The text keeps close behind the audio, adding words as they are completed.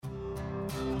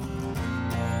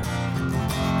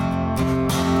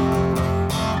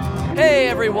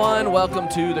everyone. Welcome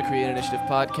to the Create Initiative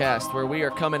podcast, where we are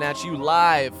coming at you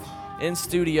live in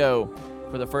studio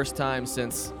for the first time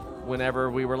since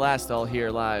whenever we were last all here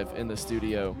live in the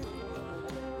studio.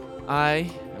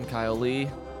 I am Kyle Lee.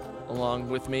 Along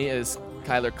with me is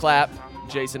Kyler Clapp,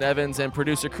 Jason Evans, and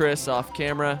producer Chris off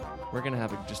camera. We're going to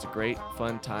have just a great,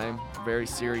 fun time, very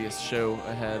serious show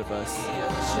ahead of us.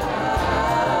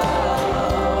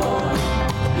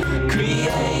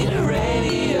 Create a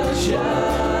radio show.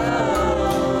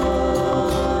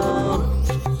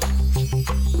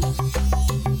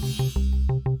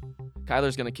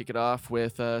 Kyler's going to kick it off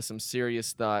with some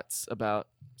serious thoughts about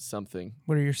something.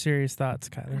 What are your serious thoughts,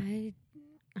 Kyler?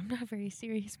 I'm not a very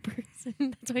serious person.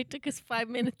 That's why it took us 5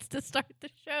 minutes to start the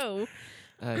show.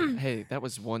 Hey, that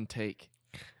was one take.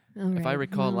 If I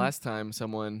recall, last time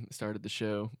someone started the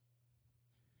show,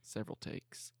 several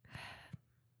takes.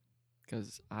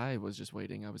 Because I was just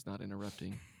waiting. I was not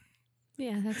interrupting.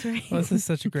 Yeah, that's right. Well, this is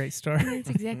such a great start. That's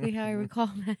exactly how I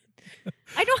recall that.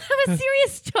 I don't have a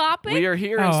serious topic. We are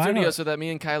here in studio so that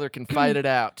me and Kyler can fight it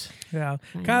out. Yeah.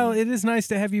 Kyle, it is nice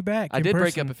to have you back. I did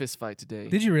break up a fist fight today.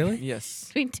 Did you really? Yes.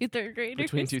 Between two third graders?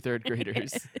 Between two third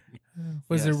graders.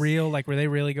 Was it real? Like, were they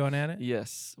really going at it?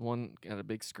 Yes. One got a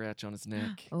big scratch on his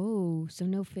neck. Oh, so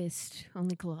no fist,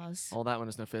 only claws. All that one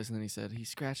was no fist. And then he said, he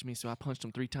scratched me, so I punched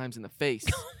him 3 times in the face.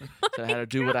 So I had to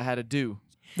do what I had to do.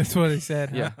 That's what he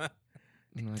said. Yeah.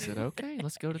 And I said, okay,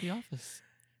 let's go to the office.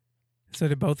 So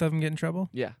did both of them get in trouble?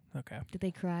 Yeah. Okay. Did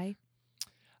they cry?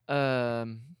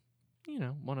 One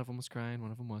of them was crying, one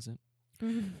of them wasn't.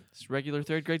 It's regular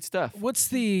third grade stuff. What's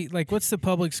the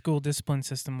public school discipline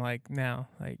system like now?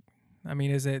 Like, I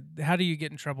mean, how do you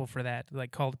get in trouble for that?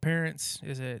 Like, call the parents?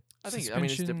 Is it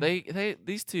suspension?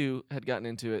 These two had gotten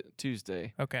into it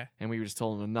Tuesday. Okay. And we were just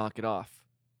told them to knock it off.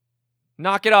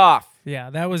 Knock it off.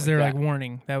 Yeah, that was their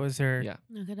warning. That was their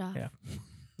knock it off. Yeah.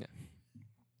 Yeah.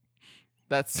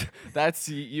 That's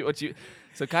what you.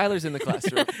 So Kyler's in the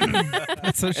classroom,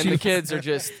 and the kids are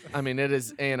just. I mean, it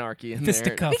is anarchy in there.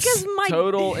 Because my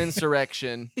total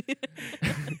insurrection.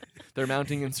 They're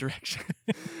mounting insurrection,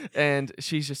 and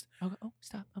she's just. Oh,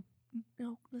 stop!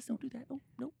 No, let's don't do that. Oh,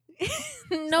 no.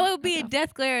 No, it would be a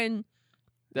death glare and.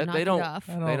 They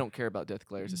don't care about death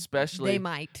glares, especially they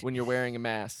might. When you're wearing a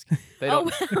mask. They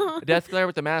don't. Death glare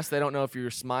with the mask. They don't know if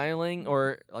you're smiling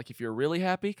or like if you're really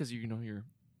happy because you're.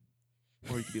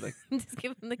 Or you could be like. Just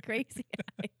give them the crazy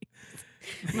eyes.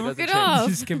 It Knock it change. off.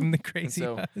 Just give them the crazy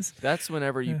eyes. That's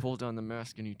whenever you pull down the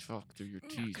mask and you talk through your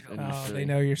teeth. And you say, they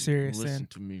know you're serious. Listen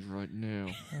to me right now.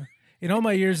 In all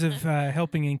my years of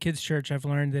helping in kids' church, I've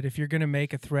learned that if you're going to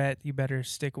make a threat, you better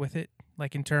stick with it,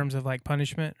 like in terms of like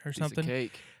punishment or something. Piece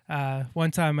of cake.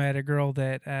 One time I had a girl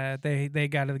that they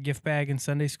got a gift bag in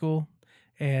Sunday school,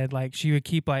 and like she would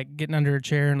keep like getting under her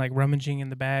chair and like rummaging in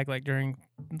the bag like during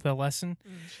the lesson.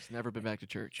 She's never been back to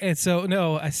church. And so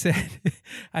no, I said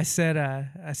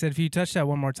if you touch that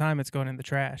one more time, it's going in the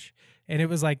trash. And it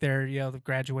was like their the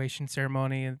graduation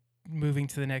ceremony and moving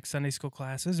to the next Sunday school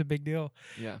class. It was a big deal.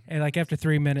 Yeah. And like after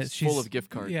 3 minutes, she's full of gift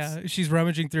cards. Yeah, she's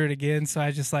rummaging through it again. So I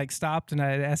just like stopped and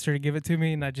I asked her to give it to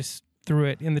me, and I just threw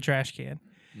it in the trash can.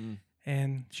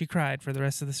 And she cried for the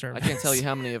rest of the service. I can't tell you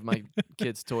how many of my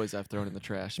kids' toys I've thrown in the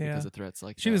trash because of threats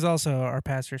like that. She was also our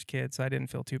pastor's kid, so I didn't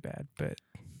feel too bad. But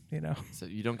So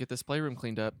you don't get this playroom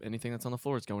cleaned up. Anything that's on the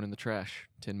floor is going in the trash.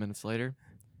 10 minutes later,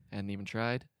 hadn't even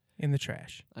tried. In the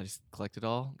trash. I just collect it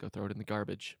all, go throw it in the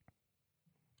garbage.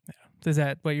 Is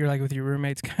that what you're like with your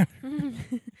roommates?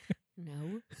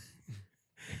 No.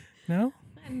 No?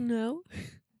 No.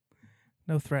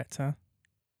 No threats, huh?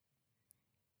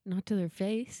 Not to their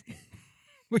face.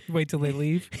 Wait till they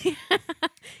leave.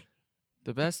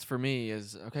 The best for me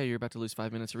is, okay, you're about to lose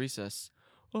 5 minutes of recess.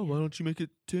 Oh, why don't you make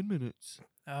it 10 minutes?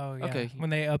 Oh, yeah. Okay.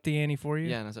 When they up the ante for you?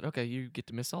 Yeah, and I said, okay, you get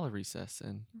to miss all of recess.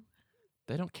 And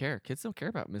they don't care. Kids don't care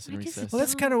about missing recess. Well,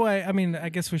 that's kind of why, I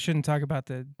guess we shouldn't talk about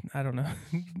the,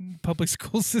 public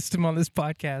school system on this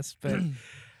podcast, but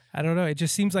I don't know. It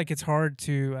just seems like it's hard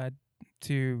to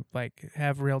like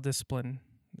have real discipline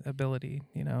ability,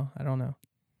 I don't know.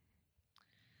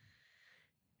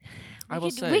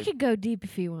 We could go deep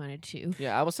if you wanted to.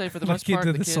 Yeah, I will say for the most part,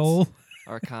 the kids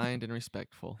are kind and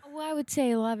respectful. Well, I would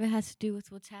say a lot of it has to do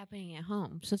with what's happening at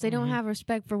home. So if they don't have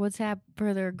respect for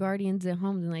for their guardians at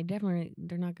home, then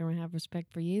they're not going to have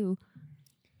respect for you.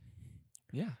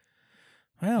 Yeah.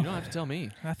 Well, you don't have to tell me.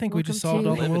 I think we just solved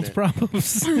all the world's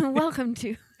problems. Welcome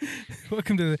to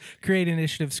the Create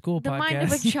Initiative School Podcast. The mind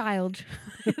of a child.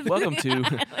 Welcome to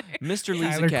Mr.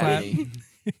 Lee's Academy.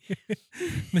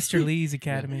 Mr. Lee's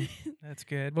Academy. That's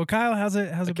good. Well, Kyle, how's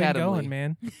it been going,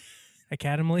 man?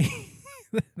 Academy.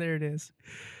 There it is.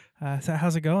 So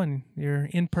how's it going? You're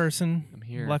in person, I'm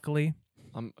here. luckily.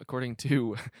 According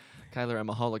to Kyler, I'm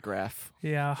a holograph.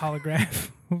 Yeah,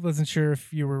 holograph. Wasn't sure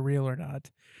if you were real or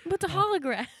not. What's a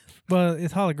holograph? Well,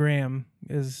 it's hologram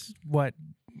is what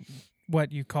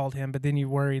you called him, but then you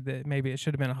worried that maybe it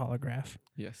should have been a holograph.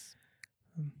 Yes.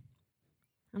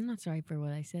 I'm not sorry for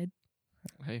what I said.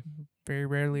 Hey, Very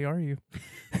rarely are you.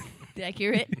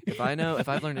 Accurate. if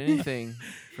I've learned anything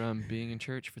from being in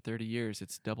church for 30 years,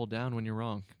 it's double down when you're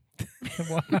wrong.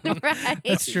 Wow. Right.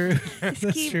 That's true. Just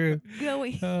That's keep true.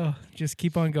 going. Oh, just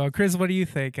keep on going. Chris, what do you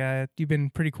think? You've been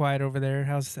pretty quiet over there.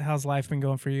 How's life been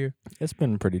going for you? It's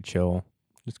been pretty chill,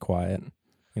 just quiet.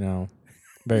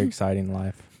 Very exciting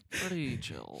life. Pretty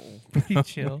chill. Pretty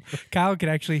chill. Kyle could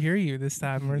actually hear you this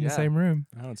time. We're in the Yeah. same room.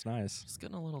 Oh, it's nice. Just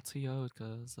getting a little TO'd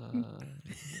because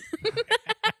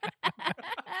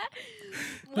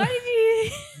Why did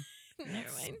you? Never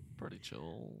mind. pretty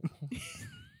chill.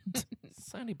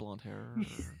 Sandy blonde hair.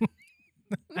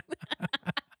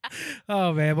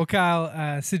 Oh man, well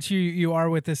Kyle, since you are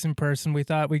with us in person, we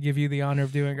thought we'd give you the honor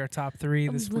of doing our top 3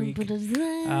 this week. You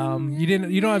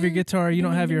don't have your guitar, you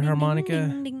don't have your harmonica.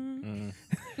 Mm.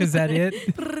 Is that it?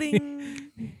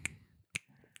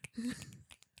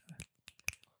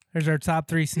 There's our top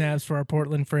 3 snaps for our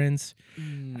Portland friends.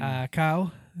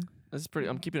 Kyle, This is pretty.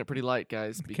 I'm keeping it pretty light,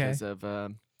 guys, because of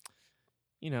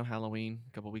Halloween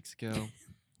a couple weeks ago.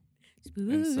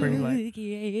 Pretty light.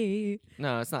 Spooky.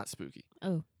 No, it's not spooky.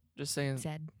 Oh, Just saying.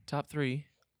 sad. Top 3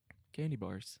 candy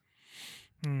bars.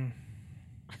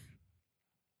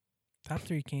 Top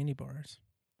 3 candy bars.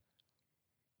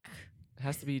 It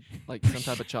has to be like some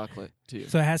type of chocolate too.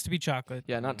 So it has to be chocolate.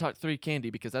 Yeah, not top 3 candy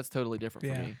because that's totally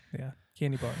different for me. Yeah,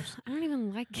 candy bars. I don't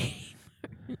even like game.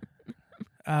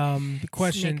 The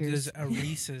question, Snickers. does a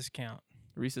Reese's count?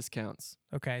 Reese's counts.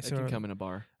 Okay, It so can come in a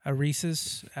bar. a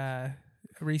Reese's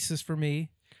for me,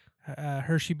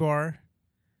 Hershey bar,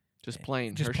 Just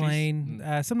plain. just Hershey's? plain.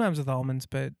 Mm. Sometimes with almonds,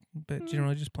 but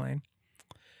generally just plain.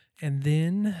 And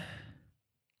then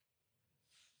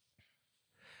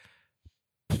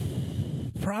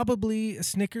probably a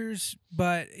Snickers,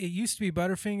 but it used to be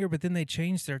Butterfinger, but then they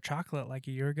changed their chocolate like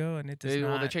a year ago, and it does They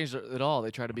not. changed it all. They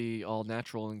try to be all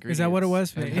natural ingredients. Is that what it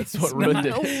was? and Maybe? That's It's what ruined not.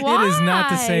 it. It is not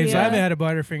the same. So I Why? haven't had a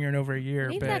Butterfinger in over a year.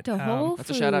 Leave but that to Whole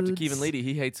That's a shout out to Foods. Kevin Leedy.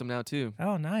 He hates them now too.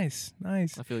 oh, nice. I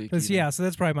feel you. But Kevin. yeah, so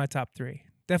that's probably my top 3.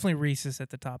 Definitely Reese's at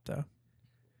the top though.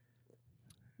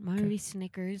 Mine would be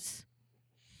Snickers.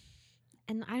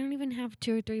 And I don't even have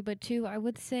 2 or 3, but 2. I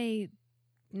would say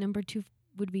number 2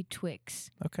 would be Twix.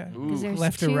 Okay. Ooh. There's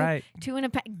Left or 2 right? 2 in a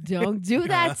pack. Don't do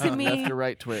that to me. Left or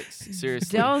right Twix.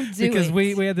 Seriously. Don't do Because it.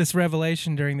 we had this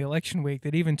revelation during the election week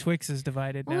that even Twix is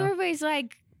divided Well, now. everybody's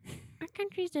like, our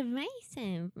country's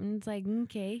divisive. And it's like,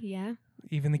 okay, yeah.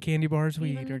 Even the candy bars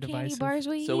we Even eat are the divisive. candy bars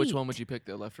we So which eat. one would you pick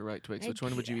though, left or right Twix? Which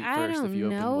one would you eat I first don't if you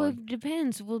opened know. one? It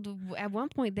depends. Well, at one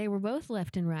point they were both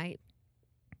left and right.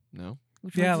 No.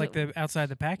 Which Yeah, one's like the outside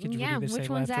the package yeah. would either Which say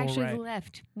one's left or actually right. the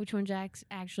left? Which one's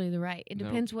actually the right? It No.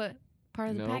 depends what part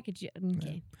of the No. package.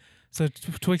 Okay. So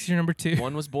Twix is your number 2.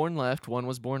 One was born left, one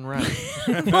was born right.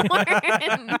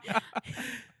 Born.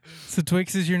 So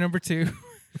Twix is your number 2.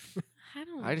 I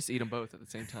don't. I just eat them both at the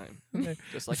same time.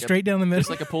 Just like Straight down the middle. just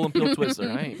like a pull and pill twister.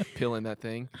 I ain't pilling that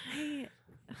thing. I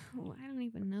don't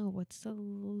even know what's so.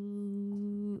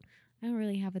 I don't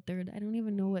really have a third. I don't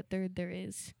even know what third there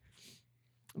is.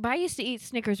 But I used to eat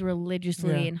Snickers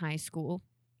religiously Yeah. in high school,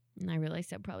 and I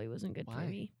realized that probably wasn't good for Why?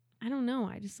 me. I don't know.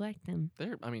 I just liked them.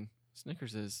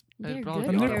 Snickers is They're it'd probably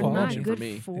good. be They're They're honorable quality. not mention good for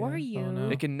me. for Yeah. you. Oh, no.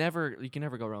 You can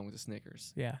never go wrong with a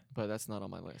Snickers, Yeah. but that's not on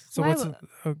my list. So Why what's? w-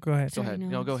 Oh, go ahead. Go ahead.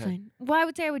 No, go it's ahead. fine. Well, I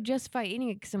would say I would justify eating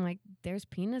it because I'm like, there's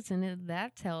peanuts in it.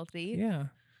 That's healthy. Yeah.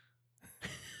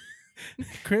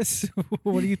 Chris,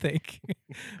 what do you think?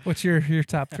 What's your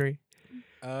top 3?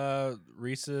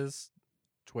 Reese's,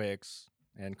 Twix,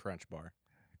 and Crunch Bar.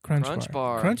 Crunch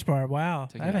bar. Crunch bar. Wow,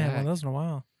 Taking I haven't it had one of back. those in a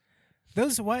while.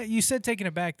 Those why you said taking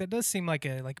it back? That does seem like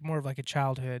more of like a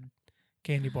childhood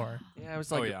candy bar. Yeah, it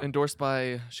was Oh, like yeah. endorsed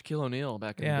by Shaquille O'Neal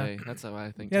back in Yeah. the day. That's how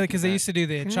I think. Yeah, Taking because It they Back. used to do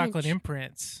the chocolate Crunch.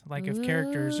 imprints, like of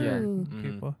characters or Ooh. Mhm.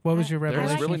 people. What was your They're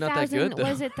revelation? really not that good, though.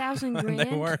 Was it 1,000 grand?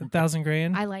 They were. 1,000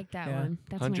 grand. I like that Yeah. one.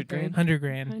 That's 100 my grand? third. 100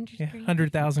 grand. 100 Yeah, grand.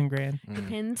 100,000 grand. Mm.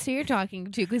 Depends who you're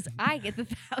talking to, because I get the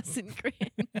 1,000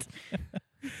 grand.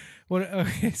 What?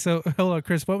 Okay, so hold on,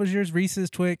 Chris. What was yours? Reese's,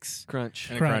 Twix, Crunch.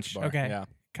 And a Crunch, Crunch Bar. okay. Yeah.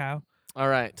 Kyle. All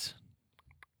right.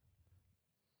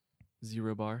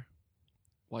 Zero bar.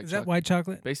 White Is that chocolate. white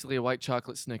chocolate? Basically a white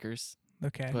chocolate Snickers,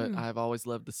 Okay. but I've always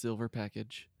loved the silver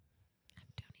package. I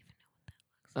don't even know what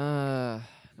that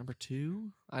looks Number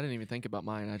 2. I didn't even think about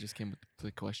mine. I just came with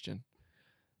the question.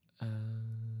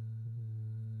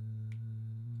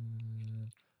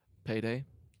 Payday.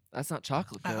 That's not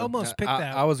chocolate, though. I almost picked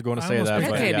that. I was going to I say almost that, It's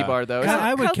a picked but that. candy yeah. bar, though.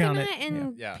 I would count coconut it.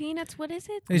 and Yeah. peanuts. What is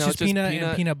it? It's No, just it's just peanut peanut-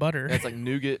 and peanut butter. It's like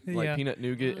nougat, like Yeah. peanut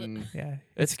nougat, and Yeah,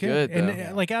 It's good, And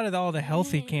though. like out of all the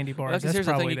healthy candy bars, because that's here's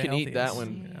the probably thing: you can eat that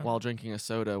healthiest. one Yeah. while drinking a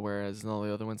soda, whereas in all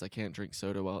the other ones, I can't drink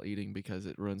soda while eating because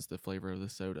it ruins the flavor of the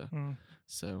soda. Mm,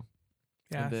 So,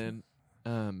 yeah, and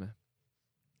then,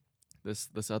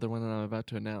 this other one that I'm about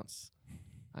to announce,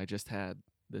 I just had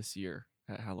this year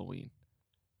at Halloween.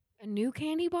 A new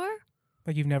candy bar?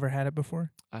 like you've never had it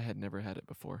before. I had never had it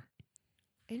before.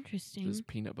 Interesting. Just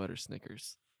peanut butter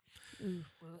Snickers. Ooh,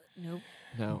 nope.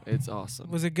 No, it's awesome.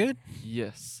 Was it good?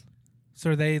 Yes.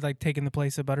 So are they like taking the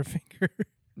place of Butterfinger?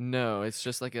 No, it's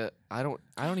just like I don't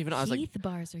even know. I was like, Teeth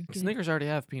bars are good. Snickers already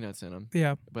have peanuts in them,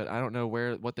 Yeah. but I don't know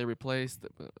what they replaced.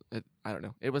 I don't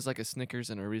know. It was like a Snickers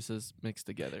and a Reese's mixed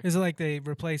together. Is it like they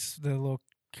replace the little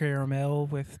caramel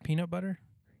with peanut butter?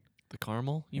 The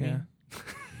caramel, you Yeah. mean?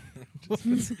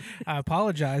 I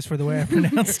apologize for the way I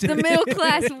pronounced it. The middle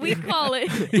class, we call it.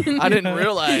 I didn't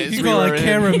realize You we call were it in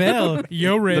caramel.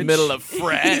 You're rich. the middle of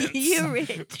France. You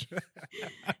rich.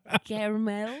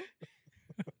 Caramel.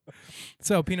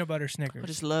 So peanut butter I Snickers.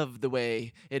 just love the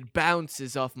way it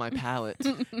bounces off my palate.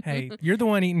 Hey, you're the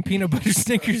one eating peanut butter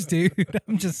Snickers, dude.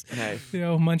 I'm just Hey,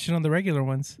 munching on the regular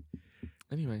ones.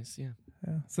 anyways, yeah.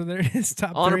 Yeah. So there it is.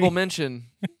 Top Honorable 3. mention.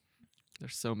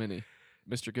 There's so many.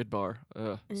 Mr. Goodbar,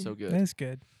 so good. That's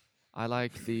good. I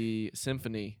like the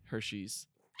Symphony Hershey's,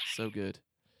 so good.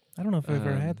 I don't know if I've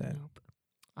ever had Um, that.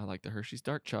 I like the Hershey's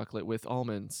dark chocolate with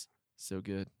almonds, so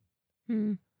good.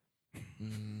 Hmm.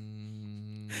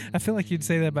 I feel like you'd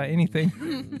say that about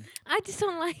anything. I just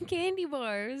don't like candy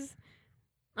bars.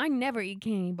 I never eat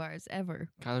candy bars ever.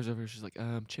 Kyler's over here. She's like,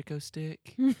 Chico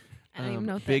Stick, I don't even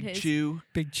know what Big that is. Chew,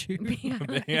 Big chew. Yeah,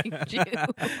 Big Chew.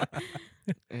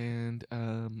 and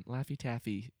Laffy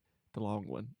Taffy, the long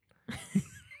one.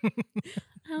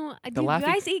 Oh, do The you Laffy-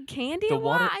 guys eat candy The a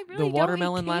lot? water, I really the don't eat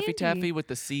watermelon Laffy candy. Taffy with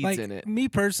the seeds Like in it. me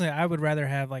personally, I would rather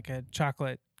have like a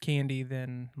chocolate candy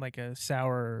than like a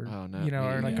sour, Oh, no,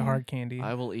 or like yeah. a hard candy.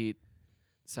 I will eat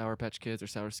Sour Patch Kids or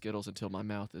Sour Skittles until my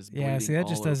mouth is bleeding Yeah, see, that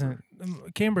just all over.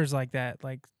 doesn't. Camber's like that.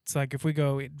 Like it's like if we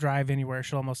go drive anywhere,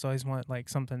 she'll almost always want like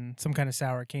some kind of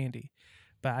sour candy.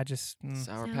 But I just Sour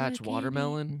Sour Patch candy?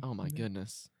 watermelon. Oh my Mm.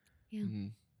 goodness. Yeah.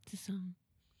 Mm. It's a song.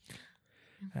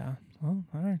 yeah. Well,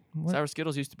 all right. What? Sour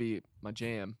Skittles used to be my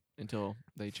jam until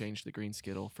they changed the green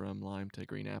Skittle from lime to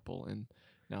green apple, and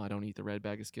now I don't eat the red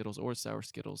bag of Skittles or sour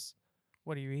Skittles.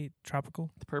 What do you eat?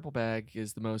 Tropical? The purple bag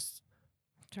is the most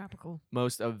Tropical.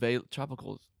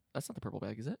 tropical. That's not the purple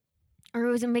bag, is it? Or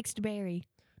was it mixed berry?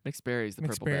 Mixed berries, the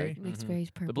Mixed purple berry. bag. Mixed Mhm. berries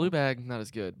purple. The blue bag, not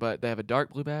as good, but they have a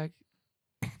dark blue bag.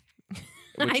 which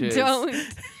I is- don't.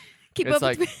 Keep It's up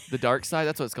like with the dark side.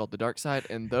 That's what it's called, the dark side,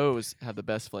 and those have the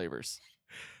best flavors.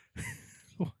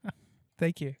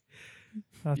 Thank you.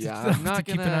 I'll have to- Yeah, I'll I'm have not to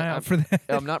keep an gonna- eye out for that.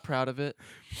 I'm not proud of it,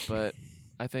 but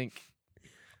I think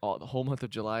the whole month of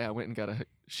July, I went and got a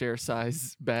share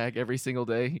size bag every single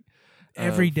day.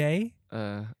 Every of, day.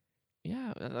 Yeah,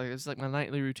 it's like my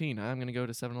nightly routine. I'm gonna go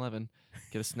to 7-Eleven,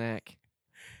 get a snack,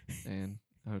 and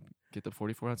I would get the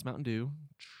 44-ounce Mountain Dew.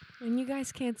 And you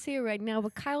guys can't see it right now,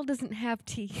 but Kyle doesn't have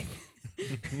teeth.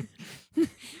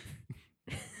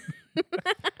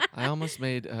 I almost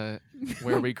made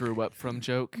where we grew up from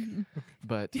joke,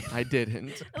 but I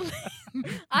didn't.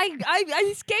 I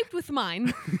escaped with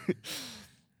mine.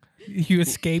 You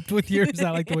escaped with yours.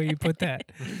 I like the way you put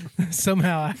that.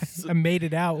 Somehow I made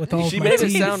it out with all She of my made it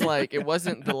teeth. sound like it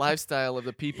wasn't the lifestyle of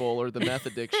the people or the meth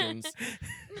addictions,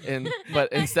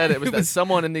 but instead it was that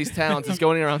someone in these towns is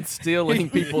going around stealing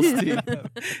people's teeth.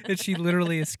 And she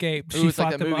literally escaped. It She was like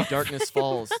fought that them movie off. Darkness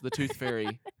Falls, the Tooth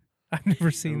Fairy. I've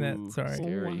never seen Ooh, that. Sorry.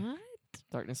 Scary. What?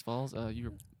 Darkness Falls.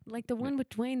 You Like the one with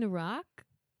Dwayne the Rock?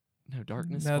 no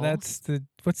Darkness No, Falls. that's the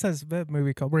what's that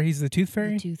movie called? Where he's the Tooth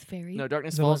Fairy? The Tooth Fairy. No,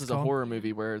 Darkness Is that what Falls it's is a called? horror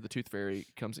movie where the Tooth Fairy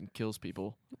comes and kills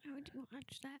people. Why would you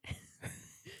watch that?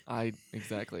 I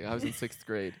was in 6th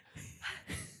grade.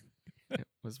 It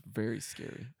was very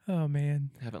scary. Oh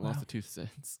man, Haven't Wow. lost a tooth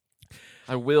since.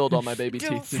 I willed all my baby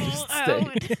teeth to just stay.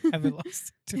 I haven't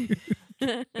lost a tooth.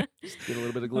 Just get a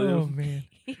little bit of glue. Oh man.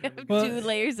 You have Well- 2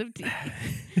 layers of teeth.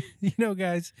 You know,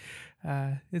 guys,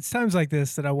 it's times like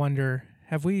this that I wonder: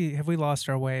 have we lost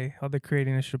our way on the Create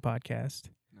Initiative podcast?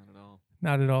 Not at all.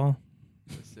 Not at all.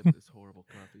 Just sip this horrible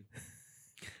coffee.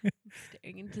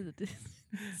 Staring into the distance.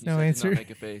 You No said to answer. not make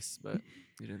a face, but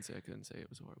you didn't say I couldn't say it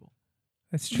was horrible.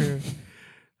 That's true.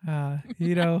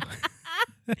 You know,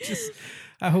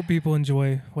 I hope people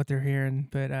enjoy what they're hearing.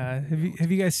 But have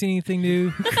you guys seen anything new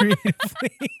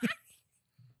creatively?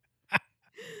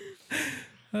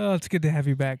 Oh, it's good to have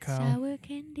you back, Kyle. Sour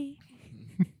candy.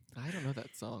 I don't know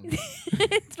that song.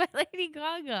 It's by Lady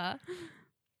Gaga.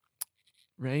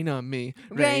 Rain on me.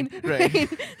 Rain.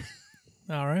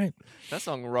 All right. That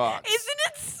song rocks. Isn't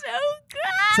it so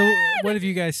good? So, what have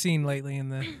you guys seen lately in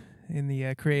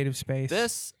the creative space?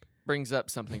 This brings up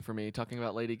something for me, talking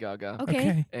about Lady Gaga.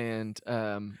 Okay. And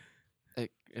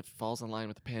it falls in line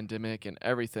with the pandemic and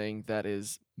everything that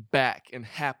is back and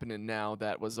happening now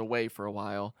that was away for a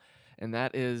while. And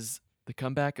that is the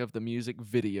comeback of the music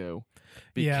video.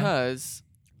 Yeah. Because,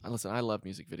 listen, I love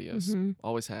music videos. Mhm.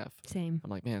 Always have. Same. I'm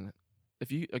like, man,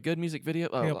 a good music video,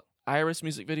 Yep. Iris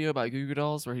music video by Goo Goo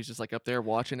Dolls, where he's just like up there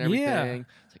watching everything. Yeah.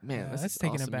 It's like, man, Yeah, this that's is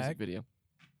taking it awesome music back.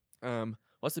 video.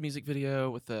 What's the music video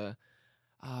with the?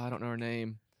 I don't know her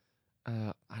name.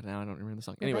 I don't remember the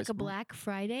song. Anyways, Like a Black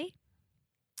Friday.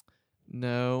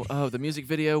 no. Oh, the music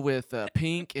video with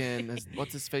Pink and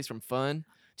what's his face from Fun.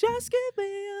 Just give me a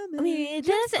I minute. mean,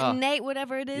 just Oh. Nate,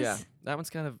 whatever it is. Yeah, that one's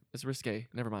it's risque.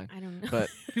 Never mind. I don't know. But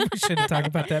we shouldn't talk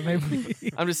about that, maybe.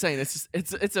 I'm just saying,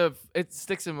 it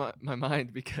sticks in my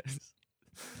mind because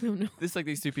I don't know. this like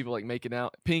these two people like making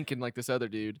out, Pink and like this other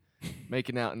dude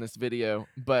making out in this video,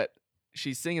 but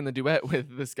she's singing the duet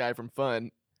with this guy from Fun,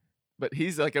 but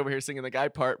he's like over here singing the guy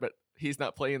part, but he's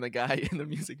not playing the guy in the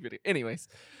music video. Anyways,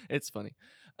 it's funny.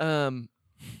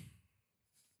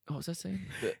 What was I saying?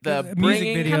 The music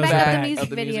bringing videos Come back are up back. the music of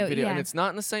the music video, video, and yeah. it's not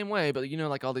in the same way, but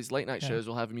like all these late night Yeah. shows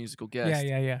will have a musical guest.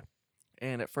 Yeah.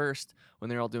 And at first, when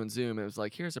they're all doing Zoom, it was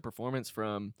like, here's a performance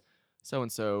from so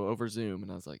and so over Zoom, and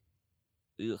I was like,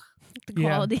 ugh, The Yeah.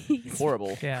 quality.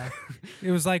 horrible. Yeah.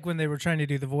 It was like when they were trying to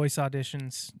do the voice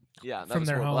auditions. Yeah, that From was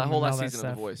their horrible. That home whole and last all that season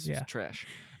of stuff. The Voice Yeah. was trash.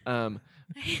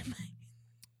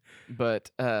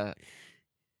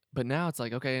 But now it's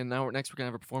like, okay, and next we're gonna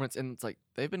have a performance, and it's like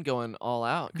they've been going all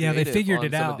out. Yeah, they creative figured on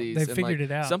it some of out. these, They and, figured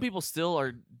it out. Some people still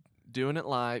are doing it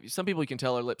live. Some people you can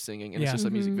tell are lip singing, and it's Yeah. just a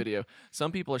music Mhm. video.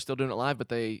 Some people are still doing it live, but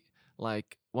they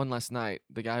like one last night.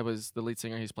 The guy was the lead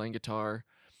singer. He's playing guitar,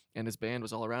 and his band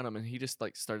was all around him, and he just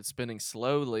like started spinning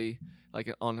slowly,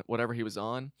 like on whatever he was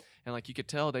on, and like you could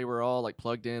tell they were all like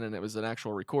plugged in, and it was an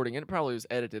actual recording, and it probably was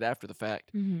edited after the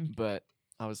fact. Mm-hmm. But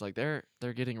I was like, they're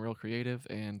getting real creative,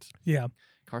 and Yeah.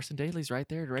 Carson Daly's right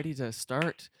there, ready to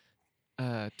start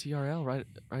TRL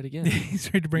right again. He's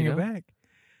ready to bring You it know? back.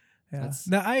 Yeah. That's-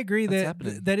 No, I agree that's that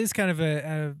happening. that is kind of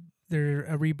a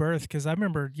rebirth, because I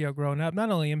remember growing up, not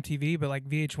only MTV but like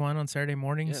VH1 on Saturday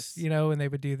mornings, Yes. and they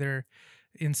would do their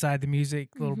inside the music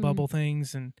little Mhm. bubble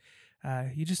things, and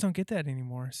you just don't get that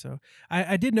anymore. So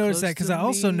I did notice Close that, because to I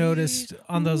also me. noticed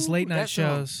on those Ooh, late night that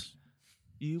song. shows.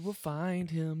 You will find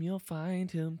him. You'll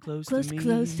find him close Close, to me.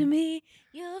 close to me,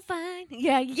 you'll find.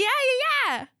 Yeah.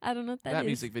 I don't know what that That is.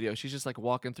 music video. She's just like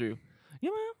walking through.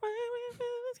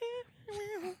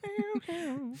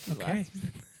 Okay. All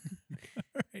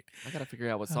right. I gotta figure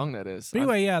out what song that is. But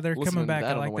anyway, yeah, they're listening coming to back. that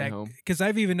I on the like way that, home. because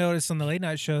I've even noticed on the late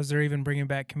night shows they're even bringing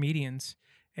back comedians,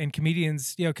 and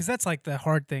comedians, because that's like the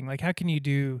hard thing. Like, how can you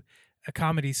do a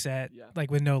comedy set Yeah.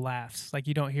 like with no laughs? Like,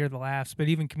 you don't hear the laughs. But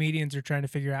even comedians are trying to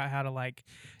figure out how to like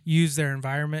use their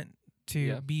environment to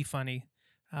Yeah. be funny.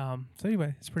 So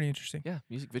anyway, it's pretty interesting. Yeah,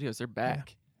 music videos. They're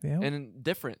back Yeah. and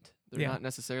different. They're Yeah. not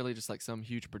necessarily just like some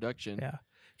huge production. Yeah.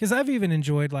 Because I've even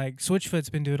enjoyed, like, Switchfoot's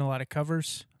been doing a lot of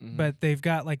covers, Mhm. but they've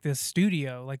got like this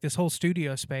studio, like this whole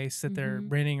studio space that they're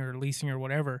Mhm. renting or leasing or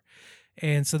whatever.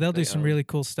 And so they'll do They some own. really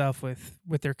cool stuff with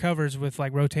their covers, with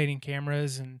like rotating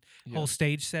cameras and Yeah. whole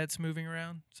stage sets moving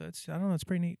around. So I don't know, it's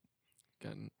pretty neat.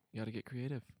 You gotta get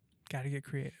creative. Got to get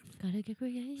creative. Gotta get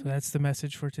creative. So that's the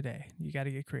message for today. You got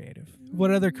to get creative.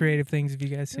 What other creative things have you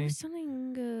guys There seen? was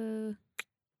something.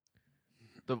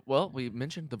 We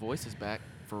mentioned The Voice is back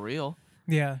for real,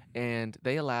 Yeah. and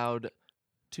they allowed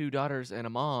 2 daughters and a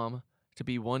mom to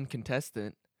be one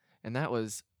contestant, and that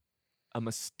was a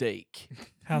mistake.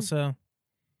 How so?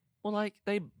 Well, like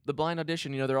the blind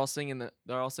audition, they're all singing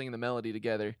the melody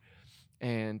together,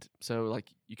 and so like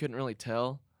you couldn't really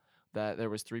tell that there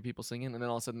was 3 people singing, and then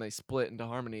all of a sudden they split into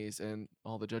harmonies, and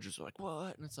all the judges were like,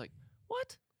 "What?" And it's like,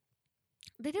 "What?"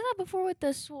 They did that before with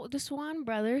the Swan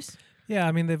brothers. Yeah,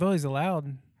 I mean, they've always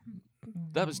allowed.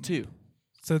 That was 2.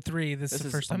 So 3. This This is the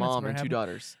is first a time it's mom ever and 2 happened.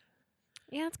 daughters,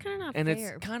 Yeah, it's kind of not and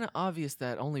fair. it's kind of obvious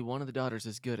that only one of the daughters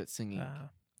is good at singing. Well,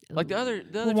 Like the other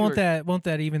won't 2 are- won't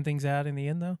that even things out in the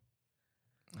end though?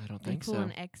 I don't They think pull so.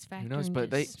 an X Factor. Who knows? and But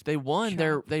just they won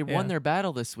chop. they won Yeah. their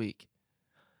battle this week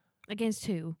against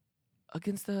 2.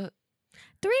 against the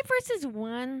 3 versus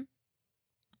 1.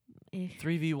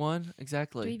 3v1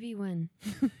 exactly. 3v1.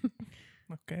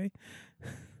 Okay.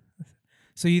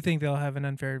 So you think they'll have an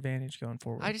unfair advantage going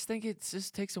forward? I just think it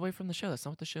just takes away from the show. That's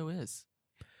not what the show is.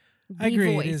 I The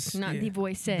agree, it voice, is, not yeah. the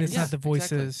voices. It's Yeah, not the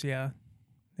exactly. voices. Yeah.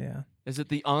 Yeah. Is it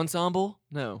the ensemble?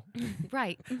 No,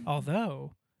 Right.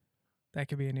 Although that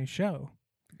could be a new show.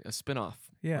 a spinoff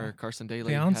Yeah. where Carson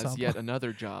Daly has ensemble. yet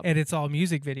another job. And it's all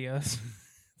music videos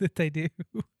that they do.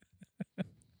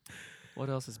 What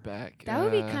else is back? That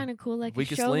would be kind of cool, like a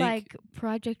Weakest show Link. like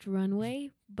Project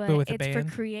Runway, but with a it's for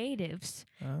band? creatives,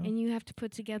 Oh. and you have to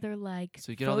put together like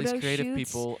So you get all these photo creative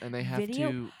shoots. people, and they have video-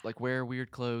 to like wear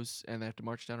weird clothes, and they have to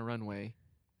march down a runway.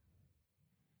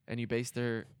 And you base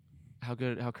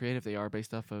how creative they are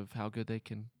based off of how good they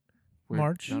can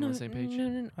March? down on the same page.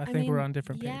 No. I think we're mean, on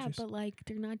different yeah, pages. but like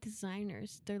they're not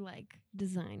designers; they're like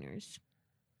designers.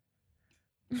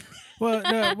 Well,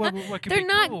 no, what could They're be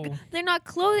not. cool They're not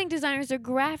clothing designers; they're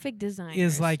graphic designers.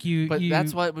 is like you. But you,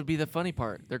 that's what would be the funny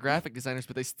part. They're graphic designers,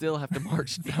 but they still have to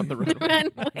march down the runway.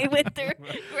 runway with their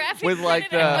graphic With like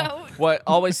designer the what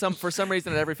always for some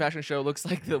reason at every fashion show looks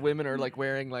like the women are like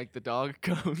wearing like the dog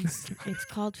cones. It's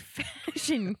called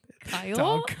fashion, Kyle.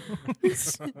 dog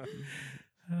cones.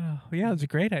 Oh, yeah, it's a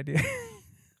great idea.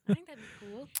 I think that'd be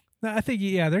cool. No, I think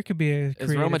there could be a. Is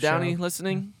creative Roma Downey show.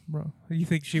 listening? Bro, you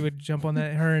think she would jump on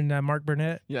that? Her and Mark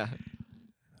Burnett. Yeah.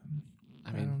 I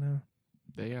I mean, don't know.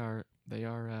 they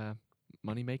are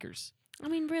money makers, I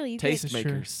mean, really, you taste This is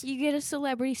true. makers. you get a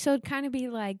celebrity, so it'd kind of be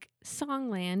like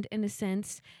Songland in a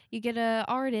sense. You get a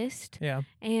artist, Yeah,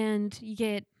 and you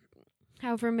get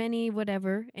however many,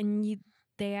 whatever, and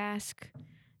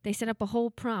they set up a whole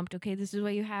prompt. Okay, this is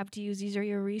what you have to use. These are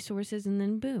your resources, and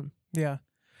then boom. yeah.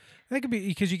 That could be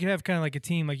because you could have kind of like a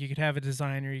team. Like you could have a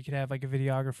designer, you could have like a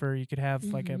videographer, you could have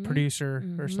like a Mhm, producer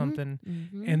or mhm, something,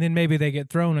 Mm-hmm. and then maybe they get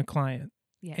thrown a client.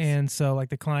 yes. And so, like,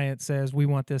 the client says, we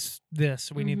want this,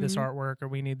 we need this Mhm. artwork, or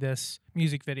we need this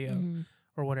music video, Mhm.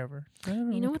 or whatever.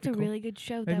 You know what's a really good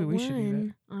show? Maybe that we should do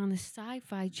that. one on the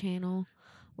Sci-Fi Channel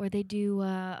where they do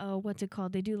what's it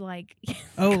called? They do like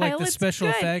Oh, like Kyle, the it's special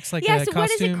good. effects, like yes. a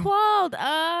What is it costume. called?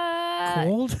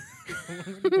 Cold?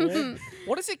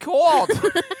 What is it called?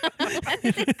 What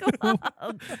is it called?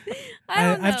 I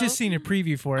don't know. I've just seen a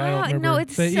preview for it. I don't Oh, remember. no,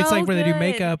 it's but it's so like where they do good.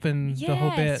 maked and the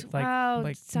whole Yes, bit, like wow,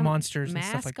 like some monsters and Mask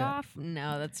stuff like that. off?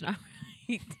 No, that's not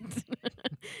right.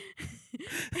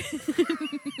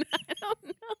 I don't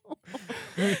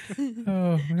know.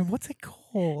 Oh, man, what's it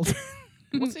called?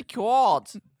 What's it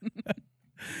called?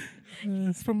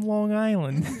 It's from Long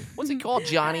Island. What's it called,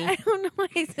 Johnny? I don't know why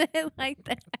I said it like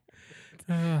that.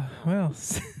 Well,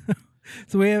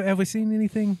 so have we seen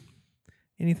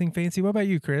anything fancy? What about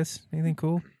you, Chris? Anything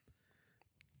cool?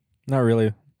 Not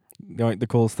really. The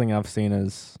coolest thing I've seen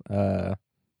is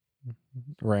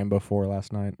Rambo 4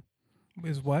 last night.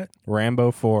 Is what?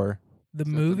 Rambo 4. The Is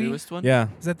that movie? the newest one? Yeah.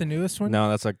 Is that the newest one? No,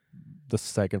 that's like the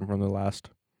second from the last.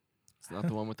 It's not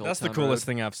the one with the That's the Old Town coolest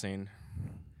Road. thing I've seen.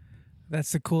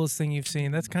 That's the coolest thing you've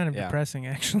seen. That's kind of Yeah. depressing,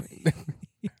 actually.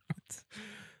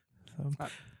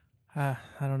 I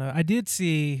don't know. I did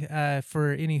see,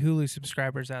 for any Hulu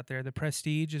subscribers out there, The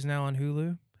Prestige is now on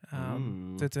Hulu.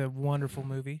 Ooh. So it's a wonderful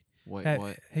movie. Wait, Hey,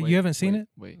 what? you haven't seen it?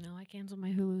 Wait. No, I canceled my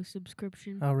Hulu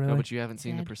subscription. Oh, really? No, but you haven't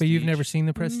seen the Sad. Prestige. But you've never seen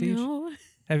The Prestige? No.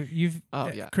 Oh,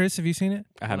 yeah. Chris, have you seen it?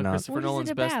 I have One of not. Christopher What is it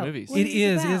Nolan's best about? movies. What It is it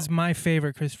is. about? It's my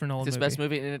favorite Christopher Nolan His movie. best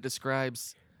movie, and it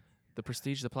describes the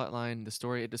Prestige, the plot line, the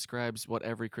story. It describes what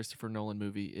every Christopher Nolan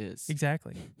movie is.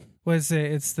 Exactly.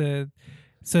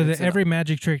 It's every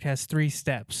magic trick has 3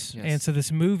 steps, Yes. and so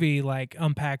this movie like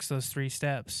unpacks those 3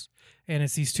 steps, and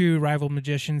it's these 2 rival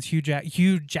magicians, Hugh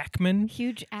Jackman,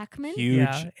 Huge Ackman. Huge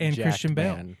yeah, and jacked Christian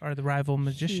Bale man. are the rival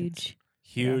magicians. Huge.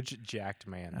 Huge jacked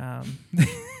man.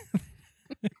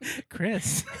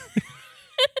 Chris,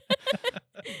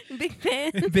 Big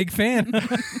fan. big fan. Y'all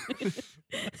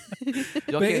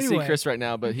But can't see anyway. Chris right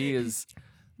now, but he is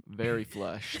very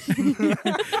flushed.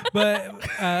 But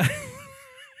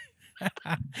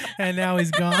and now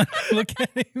he's gone. Look at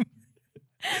him.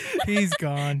 He's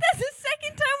gone. That's the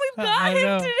second time we've got I him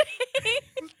know. today.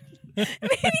 Maybe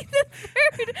the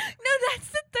third. No, that's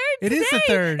the third. It is the today.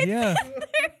 third, It's yeah. the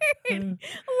third.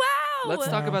 Wow. Let's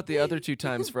talk Wow. about the other 2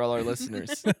 times for all our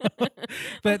listeners.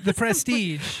 But The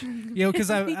Prestige, because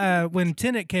when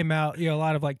Tenet came out, a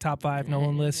lot of like top 5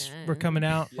 Nolan lists were coming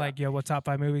out, Yeah. like what top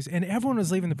 5 movies, and everyone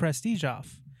was leaving The Prestige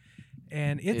off.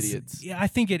 And Idiots. I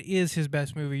think it is his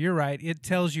best movie. You're right. It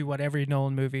tells you what every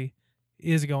Nolan movie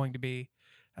is going to be.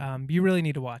 You really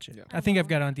need to watch it. Yeah. I think I've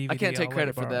got it on DVD. I can't take I'll let credit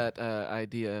it for borrow. that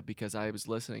idea because I was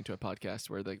listening to a podcast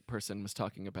where the person was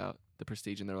talking about the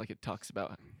Prestige, and they're like, it talks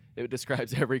about, it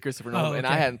describes every Christopher Nolan, and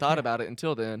I okay. hadn't thought about it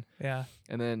until then. Yeah.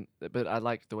 And then, but I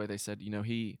liked the way they said,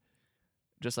 he,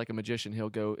 just like a magician, he'll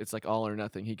go, it's like all or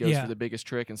nothing. He goes Yeah. for the biggest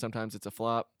trick, and sometimes it's a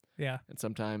flop, Yeah. and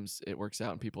sometimes it works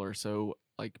out, and people are so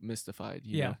like mystified.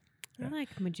 You Yeah. know? I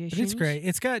like magicians. But it's great.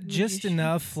 It's got just Magicians.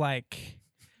 enough like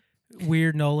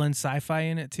weird Nolan sci-fi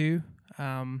in it too.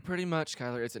 Pretty much,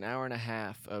 Kyler. It's an hour and a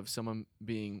half of someone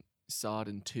being sawed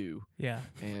in two, Yeah,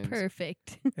 and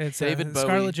Perfect. it's David Bowie.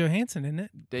 Scarlett Johansson, isn't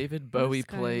it? David Bowie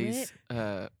Scarlett.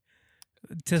 plays.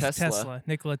 Tesla. Tesla.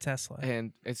 Nikola Tesla.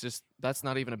 And it's just that's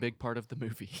not even a big part of the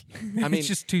movie. I mean, it's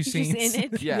just two He's just scenes. in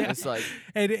it. yeah, it's like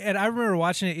And I remember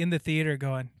watching it in the theater,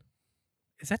 going,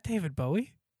 "Is that David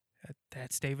Bowie?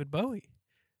 That's David Bowie.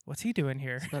 What's he doing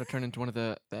here?" it's about to turn into one of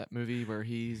that movie where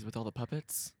he's with all the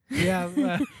puppets. Yeah,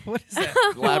 what is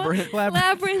that? Labyrinth.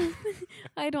 Labyrinth.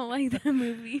 I don't like that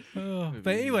movie. Oh, Movie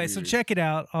but is anyway, so weird. check it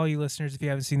out, all you listeners, if you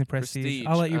haven't seen the Prestige.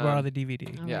 I'll let you borrow the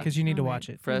DVD Yeah. because you need to All watch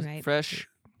right. it. Right. Fresh,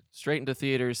 straight into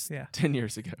theaters. Yeah. 10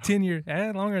 years ago. 10 years,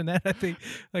 longer than that, I think,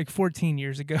 like 14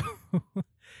 years ago.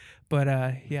 But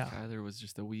yeah, Kyler was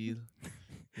just a wee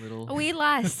little. A wee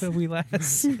lass. so we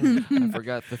last. I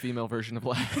forgot the female version of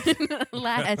laugh.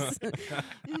 Lass.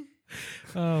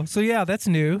 Oh, so yeah, that's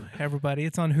new, everybody.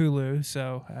 It's on Hulu,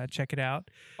 so check it out.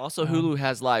 Also, Hulu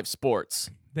has live sports.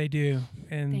 They do,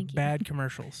 and Thank you. bad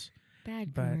commercials.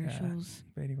 Bad But, commercials.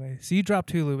 But anyway, so you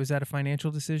dropped Hulu. Was that a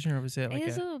financial decision, or was it like It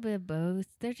was a a? little bit of both.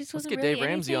 There just Let's wasn't get really Dave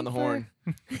Ramsey on the horn.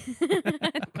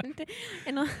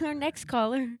 and our next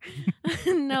caller.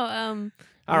 No,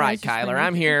 All yeah, right, it's just Kyler, funny.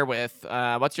 I'm here with,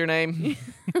 what's your name?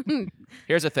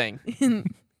 Here's the thing.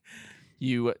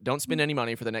 You don't spend any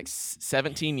money for the next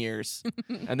 17 years,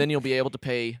 and then you'll be able to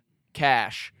pay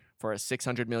cash for a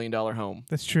 $600 million home.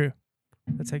 That's true.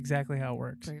 That's exactly how it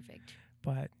works. Perfect.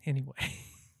 But anyway,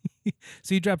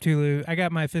 so you dropped Hulu. I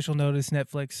got my official notice.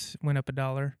 Netflix went up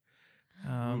 $1.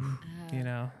 You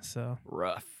know, so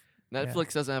Rough.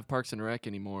 Netflix doesn't have Parks and Rec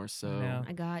anymore, so know.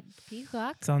 I got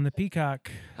Peacock. it's on the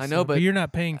Peacock. I know, so- but- you're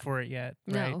not paying for it yet,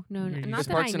 right? No, no, You're not is just-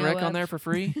 that Parks I and know Rec on of. there for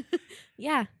free?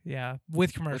 Yeah. Yeah,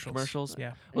 with commercials. commercials?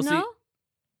 Yeah. Well, no. see,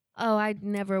 Oh, I'd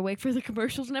never awake for the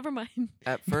commercials. Never mind.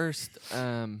 at first,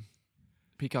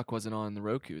 Peacock wasn't on the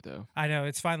Roku, though. I know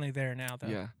it's finally there now, though.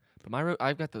 Yeah. But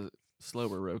I've got the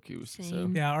slower Rokus. So,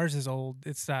 Same. Yeah, ours is old.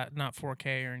 It's not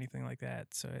 4K or anything like that.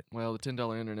 So well, the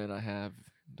 $10 internet I have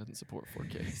doesn't support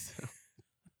 4K.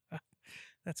 So.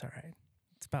 that's all right.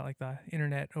 It's about like the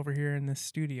internet over here in this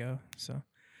studio. So,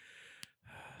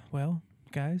 well,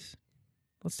 guys,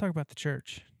 let's talk about the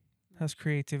church. How's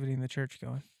creativity in the church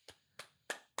going?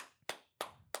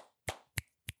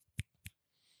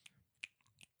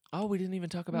 Oh, we didn't even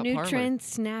talk about New Parler. trend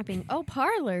snapping. Oh,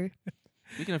 Parlor.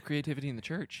 Speaking of creativity in the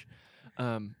church,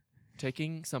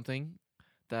 taking something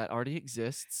that already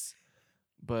exists,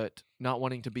 but not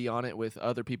wanting to be on it with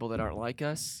other people that aren't like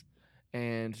us,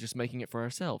 and just making it for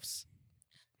ourselves.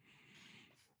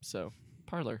 So,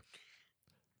 Parler.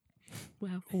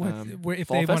 Wow. If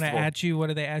Fall they want to festival. at you, what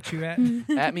do they at you at?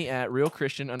 At me at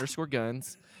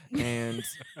realchristian_guns, and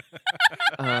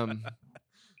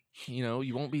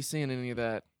you won't be seeing any of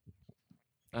that.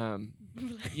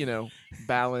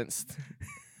 Balanced.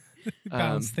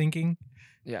 Balanced thinking.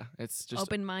 Yeah, it's just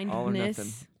Open all or mindedness.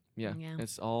 nothing. Yeah, Yeah.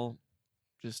 it's all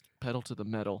just pedal to the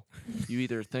metal. You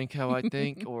either think how I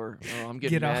think, or I'm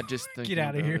getting Get off- mad just thinking. Get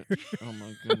out of about here. it. Oh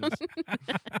my goodness.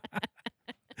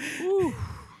 Whew.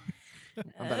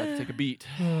 I'm about to take a beat.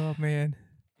 Oh man.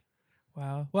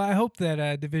 Wow. Well, I hope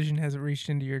that division hasn't reached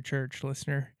into your church,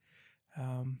 listener.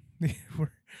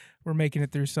 We're making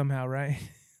it through somehow, right?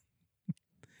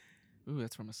 Ooh,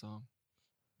 that's from a song.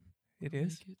 It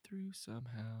is. Make it through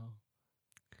somehow.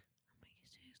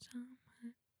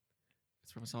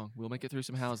 It's from a song. We'll make it through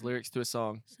somehow. Is lyrics to a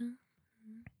song.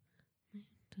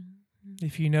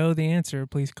 If you know the answer,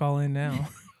 please call in now.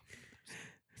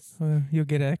 You'll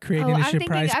get a Create I'm Initiative thinking,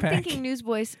 prize I'm pack. thinking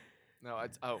Newsboys No,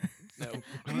 no.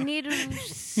 need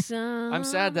some. I'm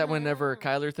sad that whenever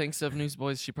Kyler thinks of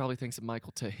Newsboys, she probably thinks of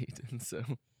Michael Tate, and so.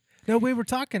 No, we were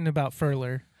talking about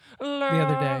Furler the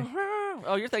other day.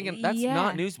 Oh, you're thinking that's Yeah.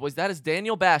 not Newsboys. That is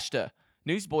Daniel Bashta.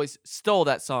 Newsboys stole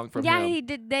that song from Yeah, him. he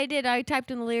did. They did. I typed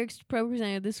in the lyrics to Pro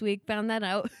Presenter this week. Found that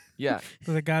out. Yeah.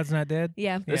 So that God's not dead.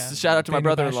 Yeah. This Yeah, is a shout out to my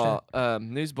Daniel brother-in-law.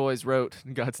 Newsboys wrote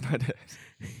 "God's Not Dead."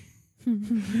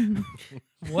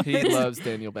 What? He loves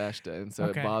Daniel Bashta, and so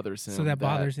Okay. it bothers him. So that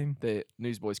bothers him. The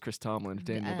Newsboys Chris Tomlin,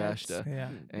 Daniel That's- Bashta, Yeah.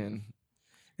 and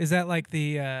Is that like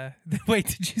the wait,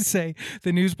 did you say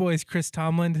the Newsboys Chris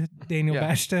Tomlin, Daniel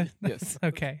Yeah. Bashta? yes,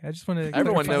 Okay. I just wanted to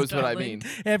everyone clarify. knows what I Tomlin. mean.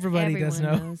 Everybody does know.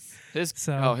 Everyone knows. His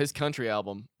So- his country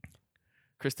album,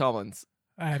 Chris Tomlin's.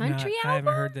 I have Country I haven't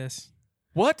album? heard this.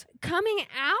 What? Coming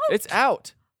out? It's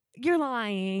out. You're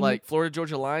lying. Like Florida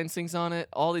Georgia Line sings on it.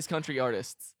 All these country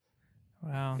artists.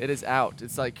 Wow. It is out.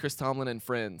 It's like Chris Tomlin and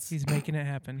Friends. He's making it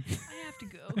happen. I have to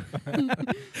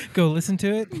go. Go listen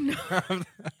to it.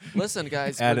 Listen,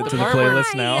 guys. Add with it the to the part where-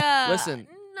 playlist now. Listen.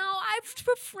 No, I've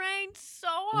refrained so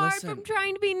hard Listen. from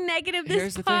trying to be negative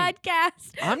Here's this the thing.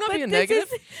 podcast. I'm not but being this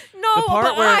negative. is- no, part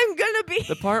but where- I'm gonna be.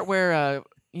 The part where,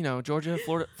 Georgia,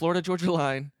 Florida, Georgia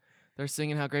line, they're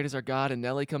singing "How Great Is Our God," and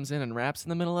Nelly comes in and raps in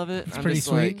the middle of it. It's I'm pretty just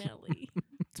sweet. like, Nelly.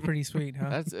 It's pretty sweet, huh?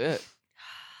 that's it.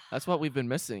 That's what we've been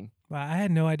missing. Wow, I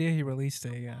had no idea he released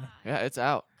a. Yeah, it's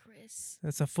out. Chris,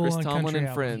 That's a full-on Tomlin country and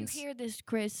album. Friends. you hear this,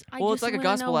 Chris? I Well, just it's like a wanna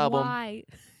gospel know album. Why.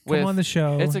 Come on the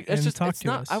show it's and just talk it's to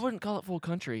not. us. I wouldn't call it full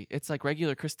country. It's like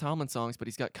regular Chris Tomlin songs, but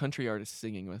he's got country artists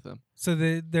singing with him. So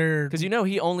they're Because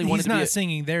he only wanted he's to be. not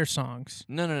singing their songs.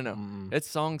 No. Mm. It's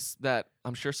songs that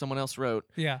I'm sure someone else wrote,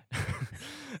 Yeah,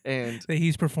 and that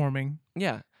he's performing.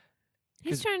 yeah.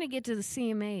 He's 'Cause- trying to get to the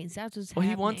CMAs. That's what's Well,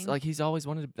 happening. he wants he's always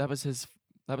wanted. That was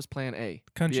Plan A. Be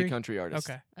Country? a country artist.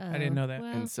 Okay, I didn't know that.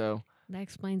 Well, And so that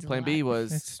explains Plan a B lot.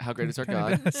 was It's- "How Great Is Our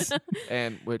kinda God," does.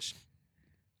 and which,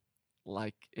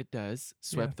 like it does,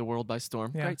 swept the world by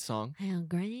storm. Yeah. Great song. How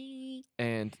great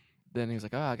And then he was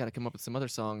like, "Oh, I got to come up with some other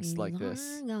songs like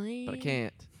this, but I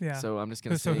can't. Yeah. So I'm just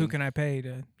gonna So who sing." can I pay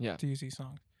to Yeah. to use these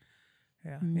songs?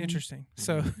 Yeah, Mm. interesting.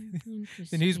 So Mm-hmm.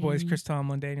 the Newsboys, Chris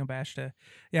Tomlin, Daniel Bashta.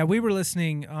 Yeah, we were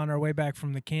listening on our way back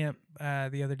from the camp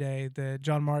the other day. The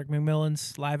John Mark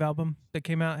McMillan's live album that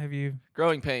came out. Have you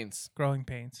Growing Pains. Growing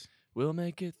Pains? We'll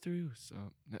make it through.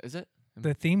 So is it?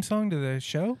 The theme song to the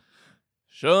show.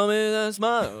 Show me that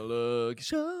smile, look.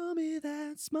 Show me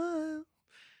that smile.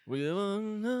 We will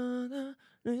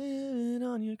living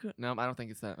on your. No, I don't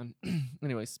think it's that one.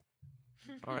 Anyways,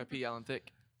 R.I.P. Alan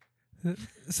Thicke.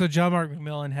 So John Mark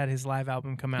McMillan had his live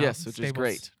album come out. Yes, which is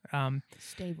great.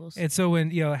 Stables. And so when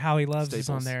How He Loves is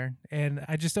on Staples. there, and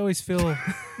I just always feel,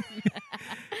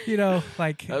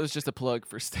 like That was just a plug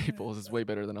for Staples. It's way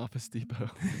better than Office Depot.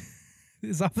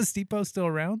 is Office Depot still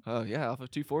around? Oh yeah, off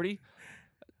of 240.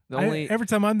 The only Every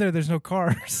time I'm there, there's no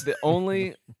cars. the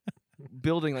only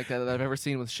building like that I've ever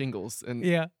seen with shingles, and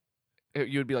Yeah,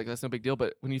 you would be like, that's no big deal.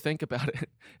 But when you think about it,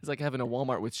 it's like having a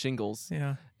Walmart with shingles,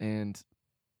 yeah. and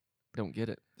don't get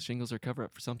it. The shingles are cover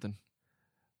up for something.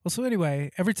 Well, so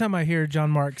anyway, every time I hear John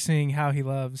Mark sing How He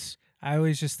Loves, I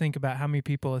always just think about how many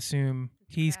people assume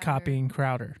he's Crowder. copying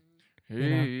Crowder.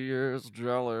 He is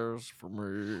jealous for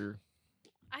me.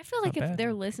 I feel like Not if bad.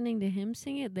 they're listening to him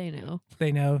sing it, they know.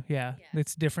 They know, yeah, Yeah.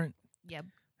 it's different. Yep.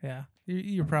 Yeah,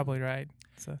 you're probably right.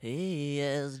 So He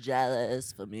is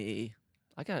jealous for me.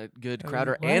 I got a good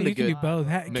Crowder well, and a you can good do both.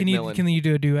 McMillan. Can you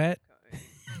do a duet?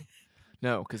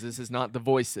 no, because this is not the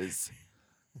voices.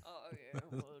 Oh, yeah.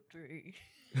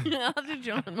 I'll do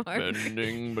John Mark.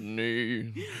 Bending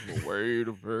beneath the weight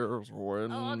of his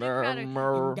I'll do Crowder.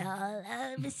 window. And all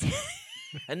And of a sudden-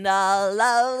 all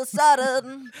of a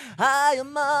sudden, I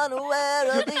am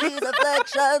unaware of these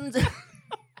afflictions,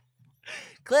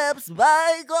 clips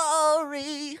by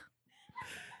glory.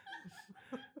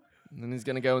 And then he's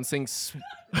gonna go and sing.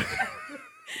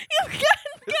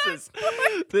 This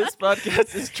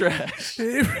podcast is trash.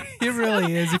 It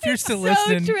really is. If you're still so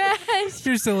listening, trash. if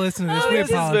you're still listening to this, Oh, we this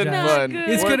has apologize. been not fun. good.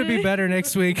 It's What- gonna be better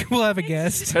next week. We'll have a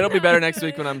guest. It'll be better next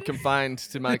week when I'm confined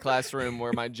to my classroom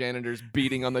where my janitor's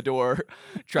beating on the door,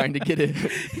 trying to get in.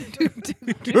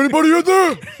 Anybody in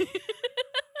there?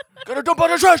 Gonna dump on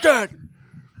the trash can.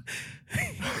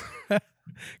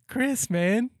 Chris,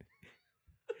 man.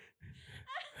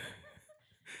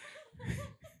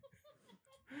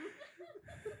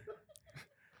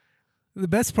 The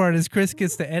best part is Chris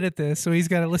gets to edit this, so he's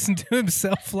got to listen to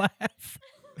himself laugh.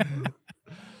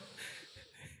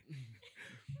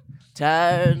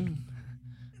 Turn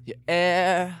your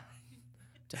air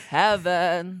to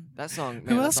heaven. That song.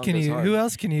 Man, Who else can you? Who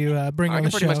else can you bring I on can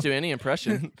the pretty show? much do any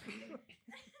impression.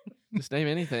 Just name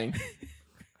anything.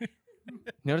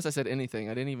 Notice I said anything.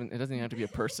 I didn't even. It doesn't even have to be a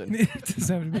person. It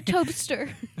doesn't have to A be- toaster.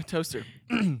 A toaster.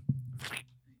 We've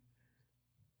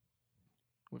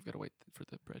got to wait for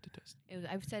the bread to toast.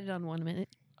 I've said it on 1 minute.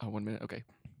 Oh, 1 minute. Okay.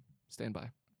 Stand by.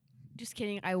 Just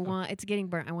kidding. It's getting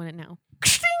burnt. I want it now.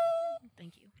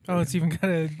 Thank you. Oh, it's even got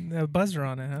a buzzer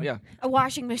on it, huh? Yeah. A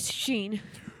washing machine.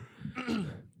 And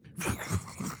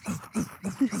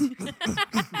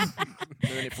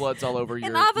then it floods all over your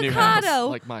new house, avocado.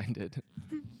 like mine did.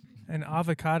 An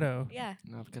avocado. Yeah.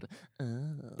 An avocado.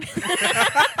 Oh.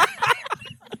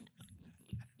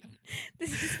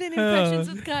 This has been Impressions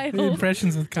with Kyle.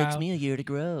 Impressions with Kyle. a year to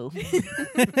grow. Why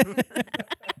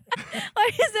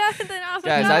does that an avocado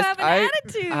Guys, have an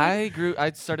attitude?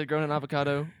 I started growing an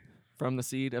avocado from the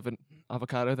seed of an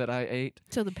avocado that I ate.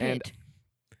 To the and- pit.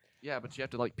 Yeah, but you have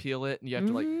to like peel it and you have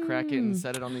to like crack it and Mm.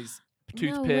 set it on these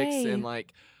toothpicks way. and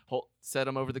like set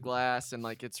them over the glass, and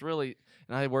like it's really.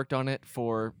 And I worked on it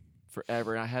for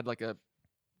forever. And I had like a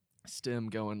stem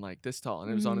going like this tall,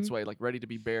 and it was on its way, like ready to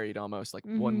be buried almost, like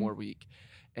one more week.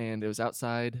 And it was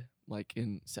outside like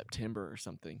in September or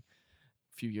something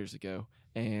a few years ago,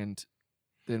 and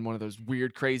then one of those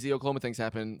weird crazy Oklahoma things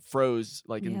happened, froze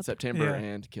like in September Yeah.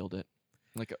 and killed it.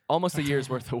 Like almost a year's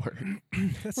worth of work.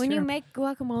 That's When you terrible. make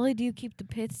guacamole, do you keep the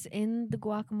pits in the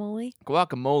guacamole?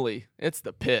 Guacamole, it's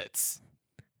the pits.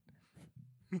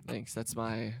 Thanks. That's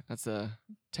a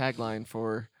tagline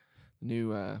for the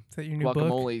new Is that your new book?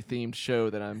 guacamole themed show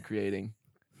that I'm creating.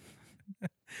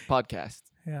 Podcast.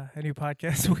 Yeah, a new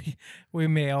podcast. We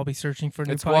may all be searching for a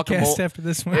new It's podcast guacamole- after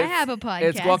this one. I have a podcast.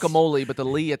 It's guacamole, but the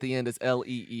Lee at the end is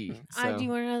Lee. So Do you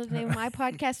want to know the name of my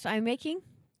podcast I'm making?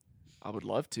 I would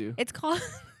love to. It's called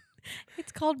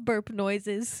it's called Burp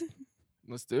Noises.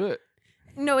 Let's do it.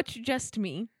 No, it's just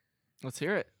me. Let's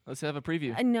hear it. Let's have a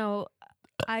preview. No,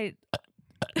 I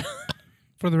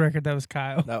For the record, that was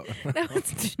Kyle. No. that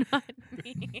was not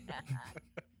me.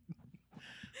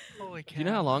 Holy cow. Do you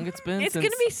know how long it's been It's since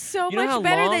gonna be so you know how much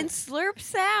better long- than Slurp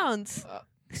Sounds.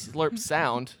 Slurp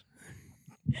Sound?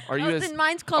 Are you Then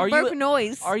mine's are called you Burp a-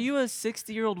 Noise. Are you a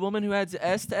 60-year-old woman who adds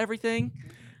S to everything?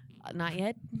 Not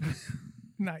yet.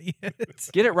 Not yet.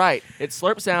 Get it right. It's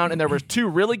Slurp Sound, and there were 2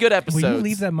 really good episodes. Will you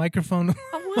leave that microphone?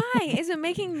 Why? Is it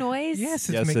making noise? Yes,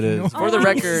 it's Yes, it making is. noise. For the Oh, I'm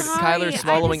record, sorry. Kyler's I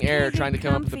swallowing just air can't trying to get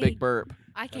come up with a comfy. big burp.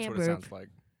 I That's can't what it burp. sounds like.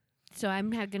 So I'm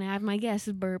gonna have my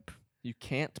guesses burp. You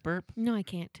can't burp? No, I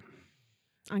can't.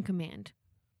 On command.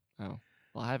 Oh.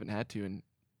 Well, I haven't had to in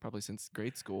probably since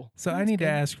grade school. So I That's need to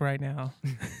good. ask right now: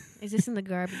 Is this in the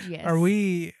garbage? Yes. Are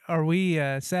we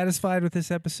satisfied with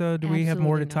this episode? Do we have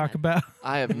more to Absolutely talk not. about?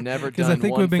 I have never 'Cause I done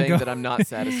think one we've been thing go- that I'm not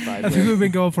satisfied I think we've with.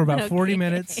 been going for about 40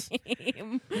 minutes.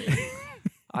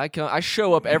 I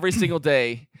show up every single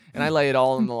day and I lay it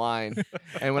all on the line.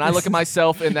 And when I look at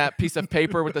myself in that piece of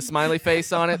paper with the smiley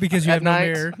face on it Because you at have no night,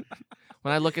 mirror.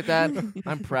 when I look at that,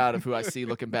 I'm proud of who I see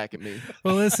looking back at me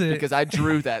Well, listen. because I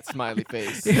drew that smiley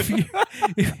face.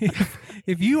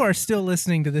 if you are still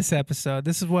listening to this episode,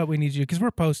 this is what we need you because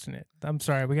we're posting it. I'm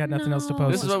sorry, we got nothing else to No.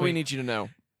 post. This is what we week. need you to know.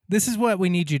 This is what we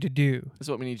need you to do. This is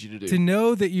what we need you to do. To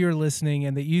know that you're listening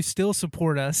and that you still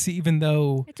support us, even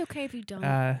though It's okay if you don't.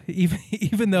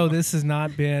 even though this has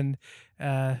not been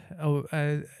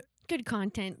Good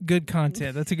content. good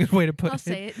content. That's a good way to put I'll it.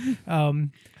 say it.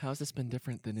 How's this been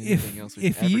different than anything else we've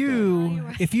if ever done? Oh, you you're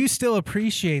right. if you still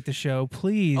appreciate the show,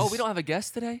 please Oh, we don't have a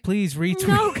guest today? please retweet.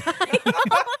 No,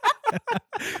 guys.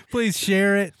 Please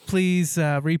share it. Please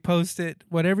repost it.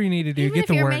 Whatever you need to do, Even get if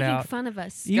the you're word making out. fun of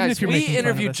us. Even Guys, if you're we making fun of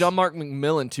interviewed us. John Mark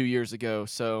McMillan 2 years ago,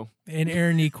 so And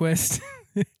Aaron Nyquist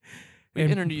we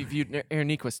And- interviewed Aaron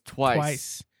Nyquist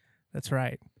twice. That's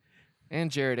right. And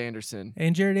Jared Anderson.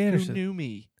 And Jared Anderson. Who knew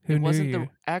me? Who it knew wasn't you. the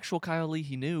actual Kyle Lee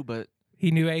he knew, but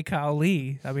He knew A. Kyle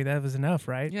Lee. I mean, that was enough,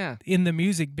 right? yeah, In the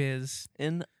music biz.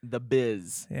 in the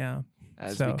biz, Yeah.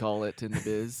 as So- we call it in the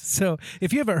biz. So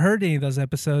if you haven't heard any of those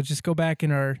episodes, just go back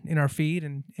in our feed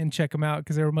and check them out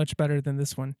because they were much better than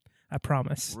this one. I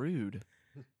promise. Rude.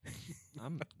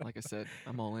 Like I said,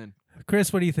 I'm all in.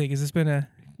 Chris, what do you think? Has this been a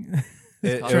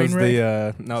It Train was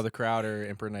wreck? the Crowder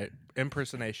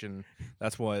impersonation.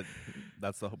 That's worth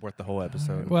the whole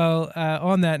episode. well?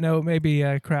 On that note, maybe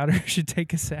Crowder should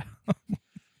take us out.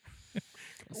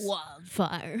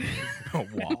 Wildfire. Oh, is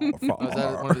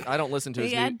that one of his- I don't listen to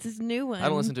his He new. had this new one. I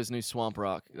don't listen to his new Swamp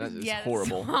Rock. That is yeah,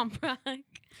 horrible. Swamp Rock.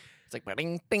 It's like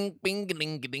bing, bing, bing,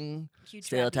 ding, ding. Cute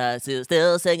Still trap.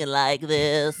 still singing like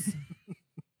this.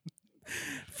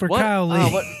 For What? Kyle Lee, Oh,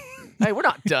 what? Hey, we're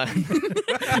not done.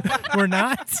 we're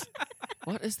not.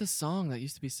 What is the song that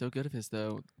used to be so good of his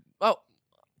though? Oh,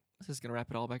 this is gonna wrap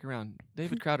it all back around.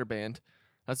 David Crowder Band.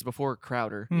 That's before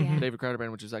Crowder. Mhm. Yeah. David Crowder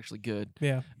Band, which is actually good.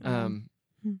 Yeah.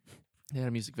 They had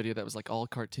a music video that was like all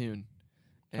cartoon,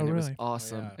 and Oh, it was really?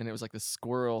 awesome. yeah. And it was like the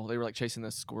squirrel. They were like chasing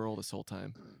this squirrel this whole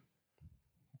time.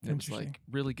 And it was Interesting. like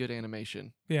really good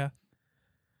animation. Yeah.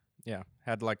 Yeah,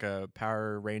 had like a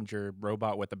Power Ranger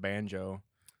robot with a banjo.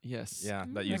 Yes. Yeah,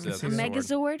 that Mm, used I it can as see a that.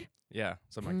 sword. Megazord. Yeah,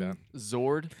 something like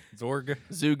Zord, that. Zorg.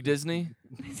 Zoog Disney.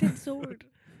 I said sword.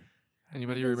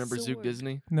 Anybody Megazord. remember Zoog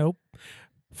Disney? Nope.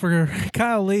 For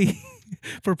Kyle Lee,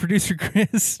 for producer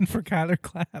Chris, and for Kyler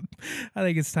Clapp, I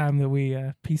think it's time that we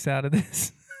peace out of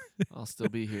this. I'll still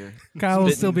be here. Kyle will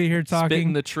Spitting- still be here Spitting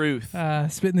talking. the truth.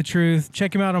 Spitting the truth.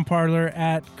 Check him out on Parlor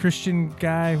at Christian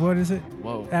Guy. What is it?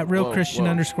 Whoa. At Real whoa, Christian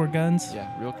whoa. _guns.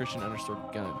 Yeah, Real Christian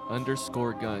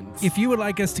underscore guns. If you would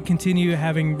like us to continue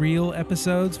having real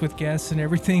episodes with guests and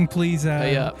everything, please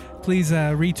Pay up. please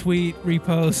retweet,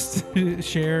 repost,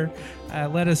 share.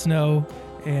 Let us know.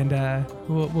 and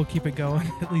we'll keep it going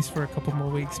at least for a couple more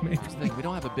weeks, maybe. Here's the thing, we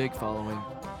don't have a big following,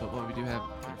 but what we do have,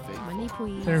 they're faithful. Money,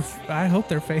 please. I hope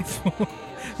they're faithful.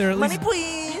 They're at Money,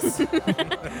 least, please.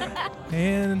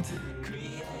 and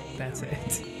that's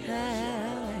it.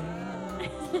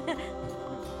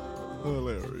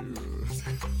 Hilarious.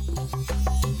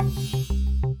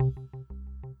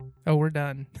 Oh, we're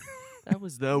done. That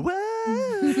was the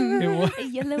It was.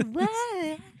 Yellow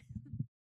what?